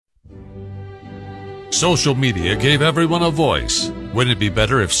Social media gave everyone a voice. Wouldn't it be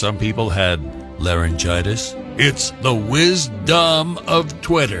better if some people had laryngitis? It's the wisdom of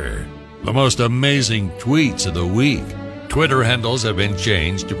Twitter. The most amazing tweets of the week. Twitter handles have been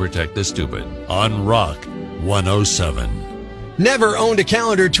changed to protect the stupid. On Rock 107. Never Owned a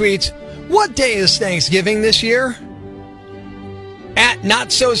Calendar tweets, "What day is Thanksgiving this year?" At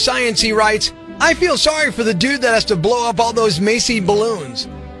Not So Sciencey writes, "I feel sorry for the dude that has to blow up all those Macy balloons.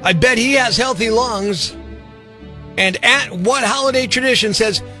 I bet he has healthy lungs." And at What Holiday Tradition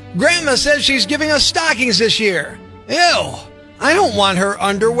says, "Grandma says she's giving us stockings this year. Ew, I don't want her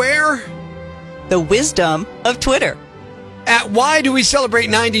underwear." The wisdom of Twitter. At Why Do We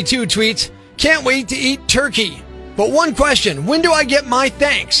Celebrate 92 tweets, "Can't wait to eat turkey. But one question, when do I get my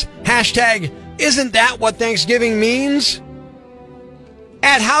thanks? Hashtag, isn't that what Thanksgiving means?"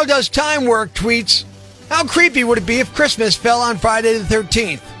 At How Does Time Work tweets, "How creepy would it be if Christmas fell on Friday the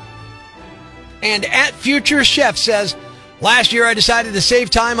 13th? And at Future Chef says, "Last year I decided to save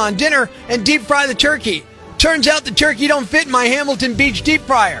time on dinner and deep fry the turkey. Turns out the turkey don't fit in my Hamilton Beach deep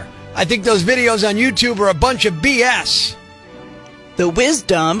fryer. I think those videos on YouTube are a bunch of BS." The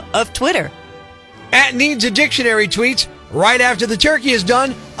wisdom of Twitter. At Needs a Dictionary tweets, "Right after the turkey is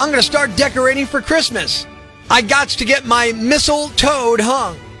done, I'm going to start decorating for Christmas. I gots to get my mistletoe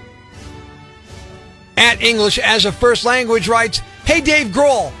hung." At English as a First Language writes, "Hey Dave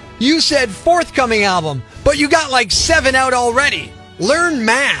Grohl, you said forthcoming album, but you got like 7 out already. Learn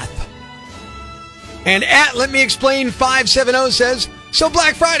math." And at Let Me Explain 570 says, "So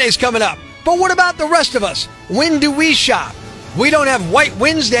Black Friday's coming up, but what about the rest of us? When do we shop? We don't have White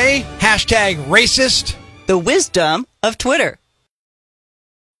Wednesday. Hashtag racist." The wisdom of Twitter.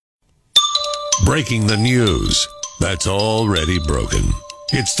 Breaking the news that's already broken.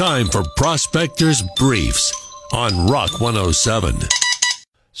 It's time for Prospector's Briefs on Rock 107.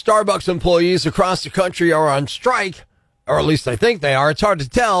 Starbucks employees across the country are on strike, or at least I think they are. It's hard to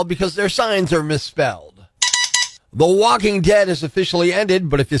tell because their signs are misspelled. The Walking Dead has officially ended,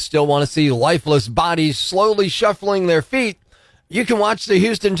 but if you still want to see lifeless bodies slowly shuffling their feet, you can watch the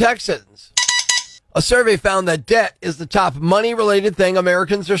Houston Texans. A survey found that debt is the top money-related thing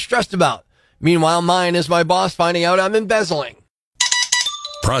Americans are stressed about. Meanwhile, mine is my boss finding out I'm embezzling.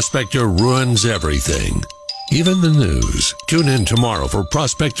 Prospector ruins everything, even the news. Tune in tomorrow for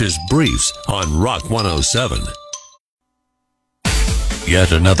Prospector's Briefs on Rock 107.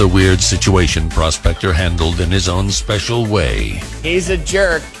 Yet another weird situation Prospector handled in his own special way. He's a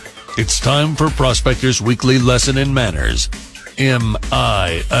jerk. It's time for Prospector's weekly lesson in manners. Am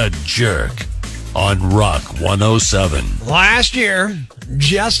I a jerk? On Rock 107. Last year,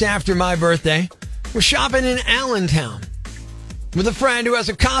 just after my birthday, we're shopping in Allentown with a friend who has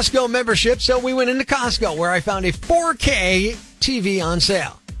a Costco membership, so we went into Costco where I found a 4K TV on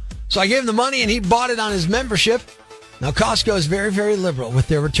sale. So I gave him the money and he bought it on his membership. Now Costco is very, very liberal with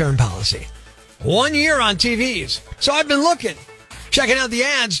their return policy. 1 year on TVs. So I've been looking, checking out the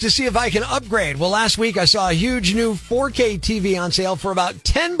ads to see if I can upgrade. Well, last week I saw a huge new 4K TV on sale for about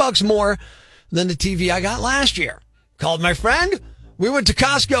 $10 more than the TV I got last year. Called my friend. We went to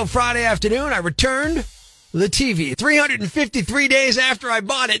Costco Friday afternoon. I returned the TV 353 days after I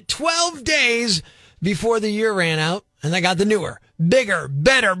bought it, 12 days before the year ran out, and I got the newer, bigger,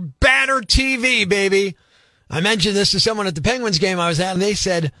 better, badder TV, baby. I mentioned this to someone at the Penguins game I was at, and they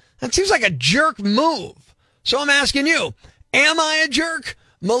said, that seems like a jerk move. So I'm asking you, am I a jerk?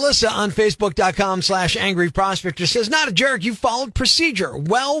 Melissa on Facebook.com/Angry Prospector says, not a jerk. You followed procedure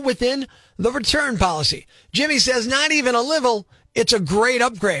well within the return policy. Jimmy says, not even a little. It's a great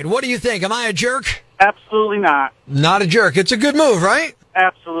upgrade. What do you think? Am I a jerk? Absolutely not. Not a jerk. It's a good move, right?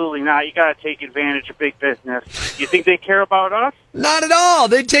 Absolutely not. You got to take advantage of big business. You think they care about us? Not at all.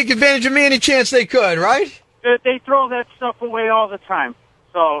 They'd take advantage of me any chance they could, right? They throw that stuff away all the time.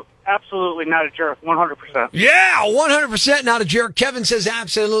 So, absolutely not a jerk, 100%. Yeah, 100% not a jerk. Kevin says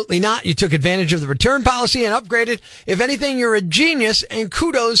absolutely not. You took advantage of the return policy and upgraded. If anything, you're a genius, and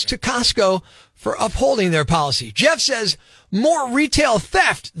kudos to Costco for upholding their policy. Jeff says more retail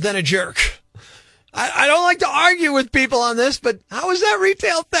theft than a jerk. I don't like to argue with people on this, but how is that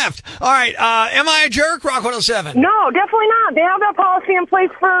retail theft? All right, am I a jerk? Rock 107. No, definitely not. They have that policy in place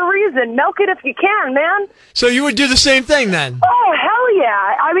for a reason. Milk it if you can, man. So you would do the same thing then? Oh, hell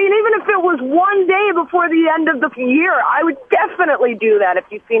yeah. I mean, even if it was 1 day before the end of the year, I would definitely do that if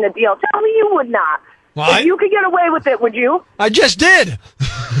you've seen a deal. Tell me you would not. Well, if you could get away with it, would you? I just did.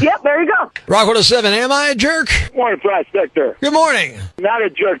 Yep, there you go. Rock 107, am I a jerk? Morning, Prospector. Good morning. Not a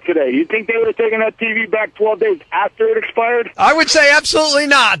jerk today. You think they would have taken that TV back 12 days after it expired? I would say absolutely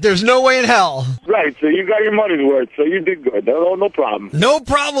not. There's no way in hell. Right, so you got your money's worth, so you did good. No problem. No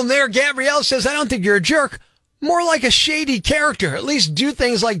problem there. Gabrielle says, I don't think you're a jerk. More like a shady character. At least do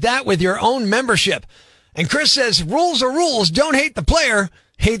things like that with your own membership. And Chris says, rules are rules. Don't hate the player.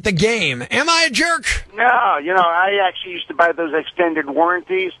 Hate the game. Am I a jerk? No, I actually used to buy those extended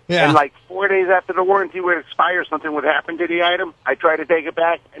warranties, Yeah. and like 4 days after the warranty would expire, something would happen to the item. I tried to take it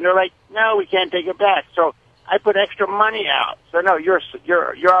back, and they're like, "No, we can't take it back." So I put extra money out. So no, you're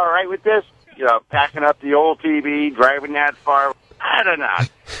all right with this? Packing up the old TV, driving that far. I don't know.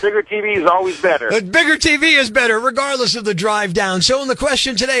 Bigger TV is always better. A bigger TV is better, regardless of the drive down. So in the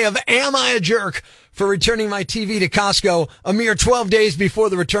question today of am I a jerk for returning my TV to Costco a mere 12 days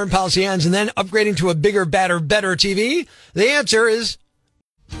before the return policy ends and then upgrading to a bigger, better TV? The answer is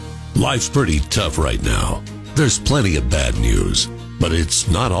Life's pretty tough right now. There's plenty of bad news, but it's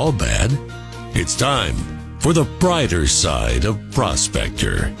not all bad. It's time for the brighter side of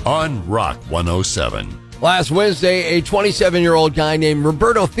Prospector on Rock 107. Last Wednesday, a 27-year-old guy named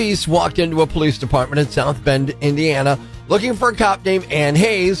Roberto Thies walked into a police department in South Bend, Indiana, looking for a cop named Ann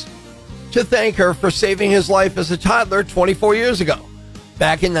Hayes to thank her for saving his life as a toddler 24 years ago.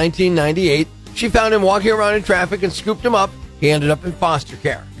 Back in 1998, she found him walking around in traffic and scooped him up. He ended up in foster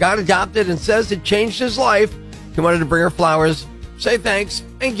care. Got adopted and says it changed his life. He wanted to bring her flowers, say thanks,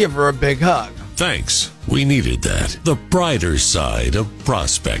 and give her a big hug. Thanks. We needed that. The brighter side of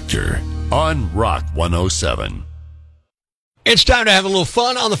Prospector on Rock 107. It's time to have a little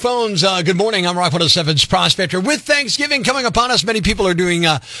fun on the phones. Good morning. I'm Rock 107's Prospector. With Thanksgiving coming upon us, many people are doing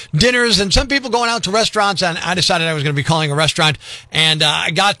dinners and some people going out to restaurants. And I decided I was going to be calling a restaurant. And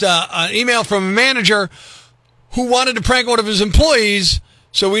I got an email from a manager who wanted to prank one of his employees.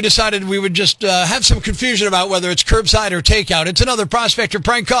 So we decided we would just have some confusion about whether it's curbside or takeout. It's another Prospector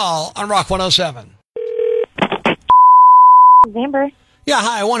prank call on Rock 107. Amber. Yeah,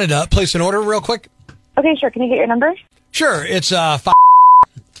 hi. I wanted to place an order real quick. Okay, sure. Can I get your number? Sure. It's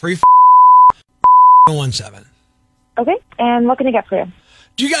 53317. Okay. And what can I get for you?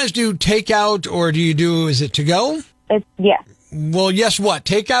 Do you guys do takeout or is it to go? It's yes. Well, yes, what?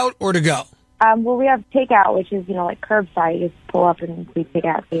 Takeout or to go? Well, we have takeout, which is, like curbside. You just pull up and we take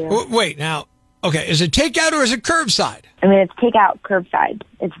out for you. Wait, now, okay, is it takeout or is it curbside? I mean, it's takeout, curbside.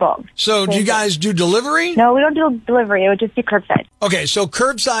 It's both. So do you guys do delivery? No, we don't do delivery. It would just be curbside. Okay, so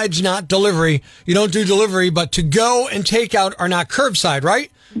curbside's not delivery. You don't do delivery, but to go and takeout are not curbside,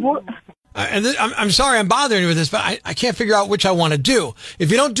 right? Well, I'm sorry I'm bothering you with this, but I can't figure out which I want to do. If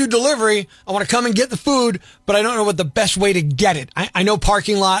you don't do delivery, I want to come and get the food, but I don't know what the best way to get it. I know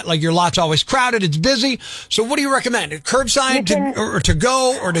parking lot, like your lot's always crowded, it's busy. So what do you recommend? Curbside or to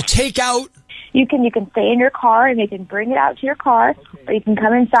go or to take out? You can stay in your car and you can bring it out to your car, or you can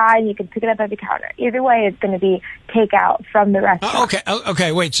come inside and you can pick it up at the counter. Either way, it's going to be takeout from the restaurant.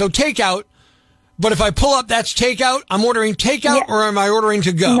 Okay, wait. So takeout, but if I pull up, that's takeout? I'm ordering takeout or am I ordering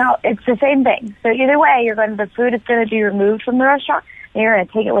to go? No, it's the same thing. So either way, the food is going to be removed from the restaurant and you're going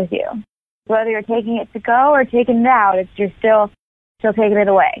to take it with you. Whether you're taking it to go or taking it out, you're still taking it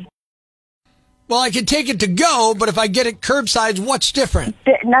away. Well, I can take it to go, but if I get it curbside, what's different?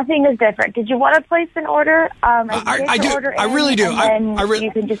 Nothing is different. Did you want to place an order? I do. I really do.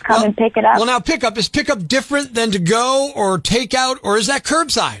 You can just come and pick it up. Well, now is pickup different than to go or takeout, or is that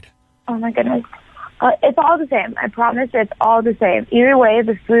curbside? Oh my goodness. It's all the same. I promise it's all the same. Either way,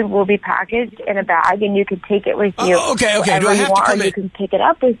 the food will be packaged in a bag and you can take it with you. Okay. Do I have to come in? You can pick it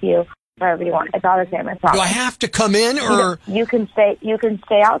up with you. Wherever you want. It's all the same. I promise. Do I have to come in or? You can stay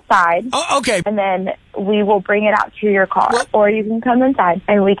outside. Oh, okay. And then we will bring it out to your car. Or you can come inside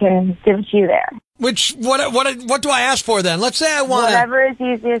and we can give it to you there. What do I ask for then? Let's say I want whatever is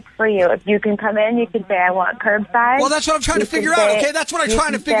easiest for you. If you can come in, you can say I want curbside. Well, that's what I'm trying to figure out. Okay, that's what I'm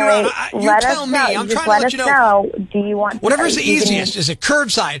trying to figure out. You tell me. I'm trying to let you know. Do you want whatever's the easiest? Is it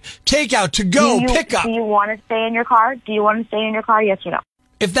curbside, takeout, to go, pickup? Do you want to stay in your car? Yes or no?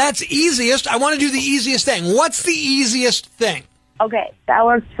 If that's easiest, I want to do the easiest thing. What's the easiest thing? Okay, that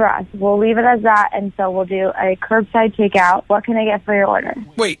works for us. We'll leave it as that, and so we'll do a curbside takeout. What can I get for your order?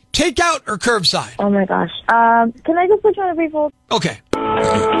 Wait, takeout or curbside? Oh, my gosh. Can I just put you on a brief hold? Okay.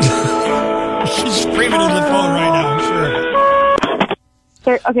 She's screaming in the phone right now, I'm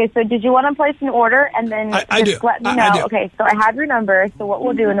sure. Okay, so did you want to place an order, and then I do. Let me know? I do. Okay, so I have your number, so what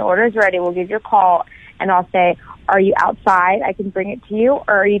we'll do when the order is ready, we'll give you a call, and I'll say, are you outside? I can bring it to you, or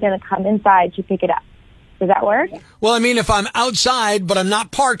are you going to come inside to pick it up? Does that work? Well, I mean, if I'm outside, but I'm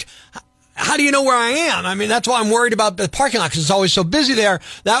not parked, how do you know where I am? I mean, that's why I'm worried about the parking lot because it's always so busy there.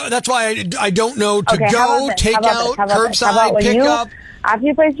 That's why I don't know to go, take out, curbside, pick up. After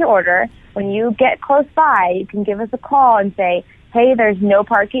you place your order, when you get close by, you can give us a call and say, hey, there's no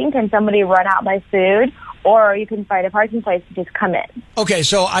parking. Can somebody run out my food? Or you can find a parking place and just come in. Okay,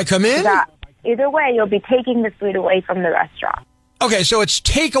 so I come in? Either way, you'll be taking the food away from the restaurant. Okay, so it's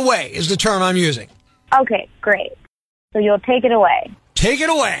take away is the term I'm using. Okay, great. So you'll take it away. Take it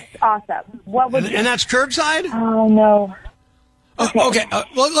away. Awesome. What would and that's curbside? Oh, no. Okay.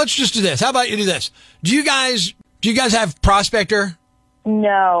 Well, let's just do this. How about you do this? Do you guys have Prospector?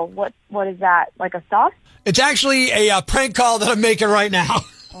 No. What is that? Like a sauce? It's actually a prank call that I'm making right now.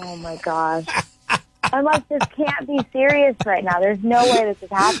 Oh, my gosh. Unless this can't be serious right now. There's no way this is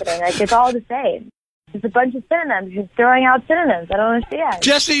happening. Like, it's all the same. It's a bunch of synonyms. Just throwing out synonyms. I don't understand.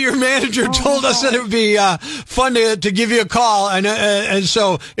 Jesse, your manager, told us that it would be fun to give you a call. And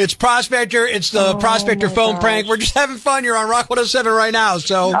so it's Prospector. It's the Prospector phone prank. We're just having fun. You're on Rock 107 right now.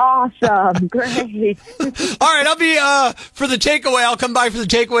 So awesome. Great. All right. I'll be for the takeaway. I'll come by for the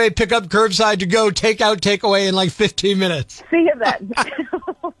takeaway, pick up curbside to go, take out, takeaway in like 15 minutes. See you then.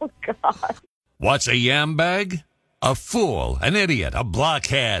 Oh, God. What's a yam bag? A fool, an idiot, a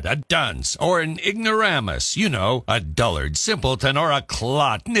blockhead, a dunce, or an ignoramus. You know, a dullard, simpleton, or a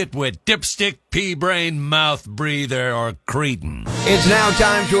clot, nitwit, dipstick, pea-brain, mouth breather, or cretin. It's now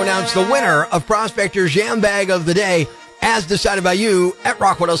time to announce the winner of Prospector's Yam Bag of the Day, as decided by you at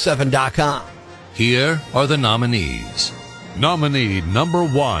rock107.com. Here are the nominees. Nominee number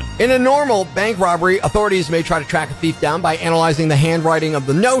 1. In a normal bank robbery, authorities may try to track a thief down by analyzing the handwriting of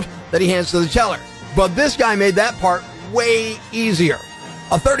the note that he hands to the teller. But this guy made that part way easier.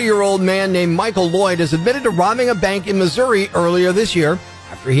 A 30-year-old man named Michael Lloyd has admitted to robbing a bank in Missouri earlier this year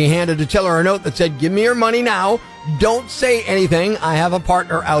after he handed the teller a note that said, "Give me your money now. Don't say anything. I have a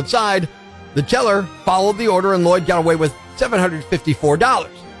partner outside." The teller followed the order and Lloyd got away with $754.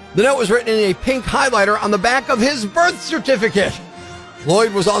 The note was written in a pink highlighter on the back of his birth certificate.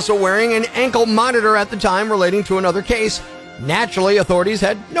 Lloyd was also wearing an ankle monitor at the time relating to another case. Naturally, authorities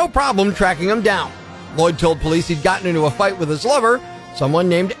had no problem tracking him down. Lloyd told police he'd gotten into a fight with his lover, someone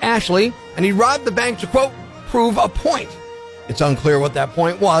named Ashley, and he robbed the bank to, quote, prove a point. It's unclear what that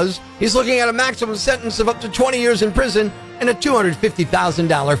point was. He's looking at a maximum sentence of up to 20 years in prison and a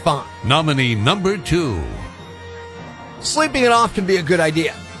 $250,000 fine. Nominee number 2. Sleeping it off can be a good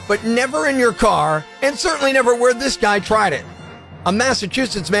idea, but never in your car, and certainly never where this guy tried it. A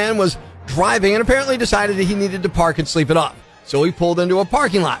Massachusetts man was driving and apparently decided that he needed to park and sleep it off. So he pulled into a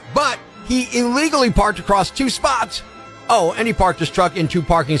parking lot, but he illegally parked across 2 spots. Oh, and he parked his truck in 2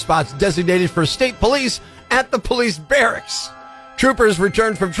 parking spots designated for state police at the police barracks. Troopers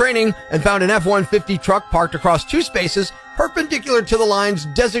returned from training and found an F-150 truck parked across 2 spaces perpendicular to the lines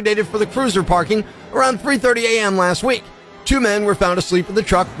designated for the cruiser parking around 3:30 a.m. last week. 2 men were found asleep in the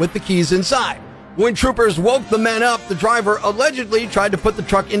truck with the keys inside. When troopers woke the men up, the driver allegedly tried to put the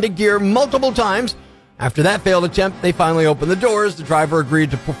truck into gear multiple times. After that failed attempt, they finally opened the doors. The driver agreed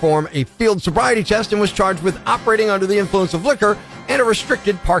to perform a field sobriety test and was charged with operating under the influence of liquor and a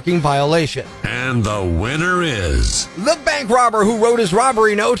restricted parking violation. And the winner is the bank robber who wrote his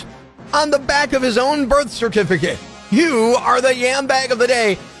robbery note on the back of his own birth certificate. You are the Yam Bag of the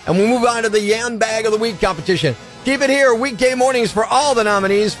Day, and we'll move on to the Yam Bag of the Week competition. Keep it here weekday mornings for all the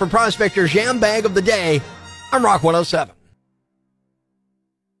nominees for Prospector's Yam Bag of the Day. I'm Rock 107.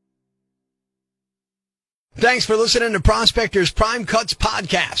 Thanks for listening to Prospector's Prime Cuts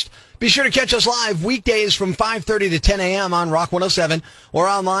podcast. Be sure to catch us live weekdays from 5:30 to 10 a.m. on Rock 107 or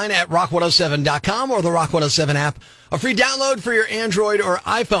online at rock107.com or the Rock 107 app, a free download for your Android or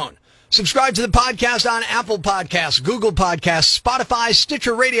iPhone. Subscribe to the podcast on Apple Podcasts, Google Podcasts, Spotify,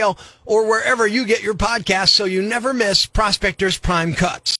 Stitcher Radio, or wherever you get your podcasts so you never miss Prospector's Prime Cuts.